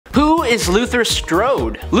is Luther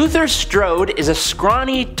Strode? Luther Strode is a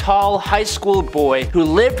scrawny, tall high school boy who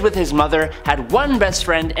lived with his mother, had one best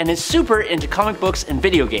friend, and is super into comic books and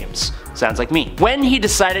video games. Sounds like me. When he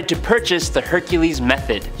decided to purchase the Hercules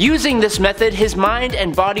method. Using this method, his mind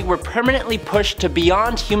and body were permanently pushed to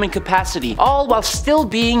beyond human capacity, all while still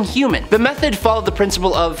being human. The method followed the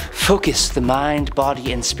principle of focus the mind,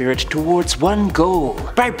 body, and spirit towards one goal.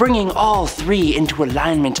 By bringing all three into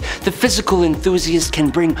alignment, the physical enthusiast can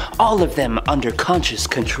bring all of them under conscious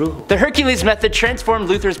control. The Hercules method transformed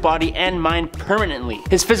Luther's body and mind permanently.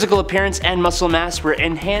 His physical appearance and muscle mass were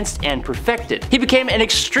enhanced and perfected. He became an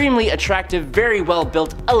extremely attractive, very well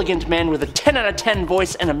built, elegant man with a 10 out of 10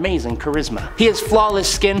 voice and amazing charisma. He has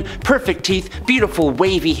flawless skin, perfect teeth, beautiful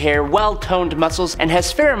wavy hair, well-toned muscles, and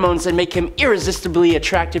has pheromones that make him irresistibly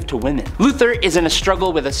attractive to women. Luther is in a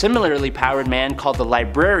struggle with a similarly powered man called the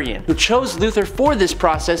Librarian, who chose Luther for this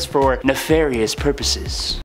process for nefarious purposes.